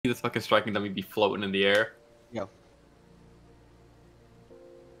this fucking striking dummy be floating in the air. Yo.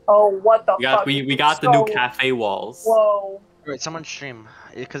 Oh, what the fuck? We got the new cafe walls. Whoa. Wait, someone stream,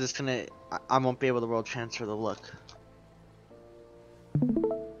 because it's gonna. I won't be able to world transfer the look.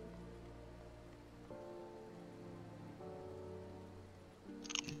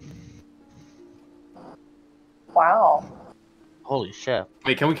 Wow. Holy shit.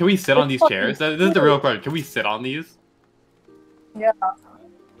 Wait, can we sit on these chairs? This is the real question. Can we sit on these? Yeah.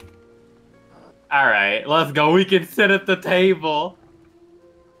 Alright, let's go. We can sit at the table.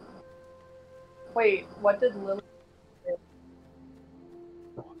 Wait, what did Lily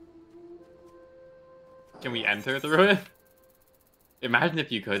do? Can we enter through it? Imagine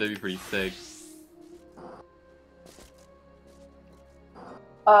if you could, that'd be pretty sick.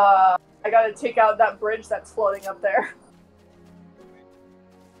 I gotta take out that bridge that's floating up there.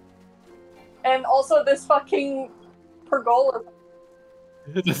 And also this fucking pergola.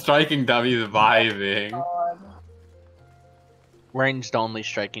 The striking dummy is vibing. Ranged only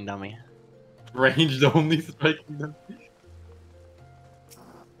striking dummy. Ranged only striking dummy.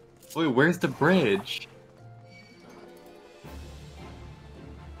 Wait, where's the bridge?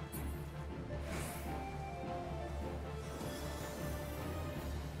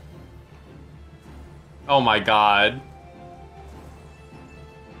 Oh my god.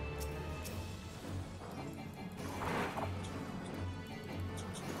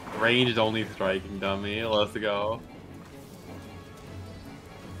 Ranged only striking dummy. Let's go.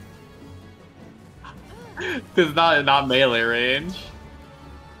 This is not melee range.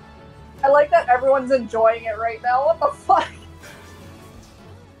 I like that everyone's enjoying it right now. What the fuck?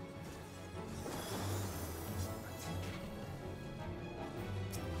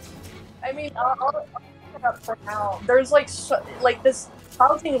 I mean, I'll for now. There's like this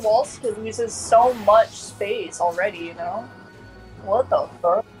housing wall skin uses so much space already, you know? What the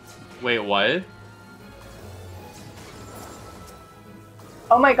fuck? Wait, what?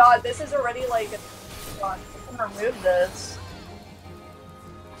 Oh my god, this is already like I can remove this.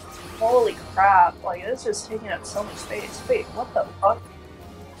 Holy crap, like it's just taking up so much space. Wait, what the fuck?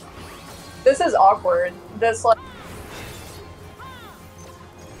 This is awkward. This like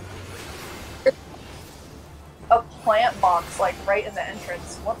a plant box like right in the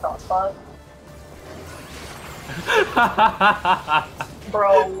entrance. What the fuck?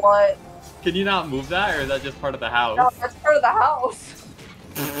 Bro, what? Can you not move that, or is that just part of the house? No, that's part of the house.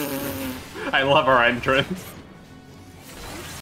 I love our entrance.